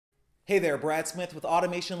Hey there, Brad Smith with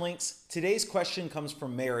Automation Links. Today's question comes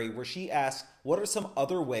from Mary, where she asks, what are some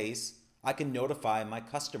other ways I can notify my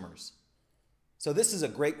customers? So this is a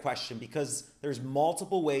great question because there's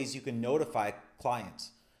multiple ways you can notify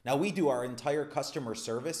clients. Now we do our entire customer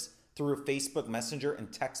service through Facebook Messenger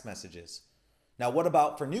and text messages. Now what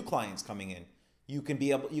about for new clients coming in? You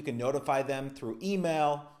can notify them through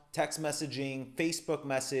email, text messaging, Facebook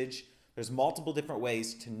message. There's multiple different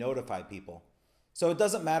ways to notify people. So it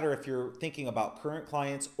doesn't matter if you're thinking about current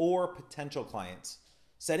clients or potential clients.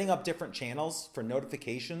 Setting up different channels for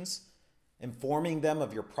notifications, informing them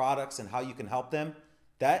of your products and how you can help them,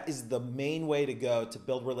 that is the main way to go to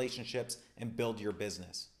build relationships and build your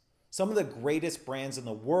business. Some of the greatest brands in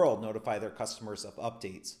the world notify their customers of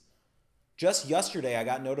updates. Just yesterday, I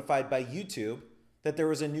got notified by YouTube that there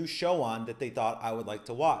was a new show on that they thought I would like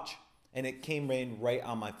to watch, and it came in right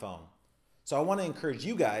on my phone. So I want to encourage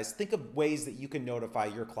you guys, think of ways that you can notify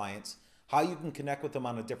your clients, how you can connect with them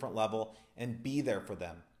on a different level and be there for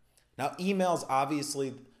them. Now, email is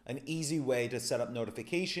obviously an easy way to set up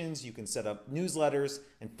notifications. You can set up newsletters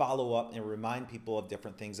and follow up and remind people of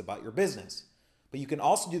different things about your business. But you can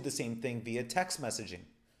also do the same thing via text messaging.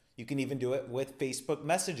 You can even do it with Facebook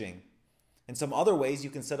messaging. And some other ways, you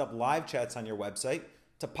can set up live chats on your website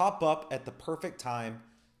to pop up at the perfect time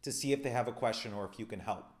to see if they have a question or if you can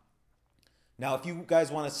help. Now, if you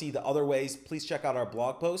guys want to see the other ways, please check out our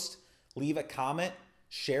blog post, leave a comment,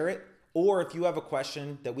 share it, or if you have a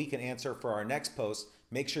question that we can answer for our next post,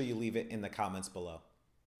 make sure you leave it in the comments below.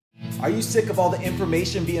 Are you sick of all the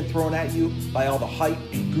information being thrown at you by all the hype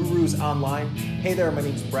and gurus online? Hey there, my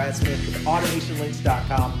name is Brad Smith with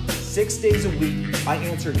AutomationLinks.com. 6 days a week, I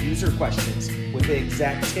answer user questions with the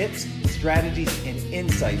exact tips, strategies, and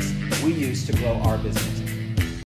insights we use to grow our business.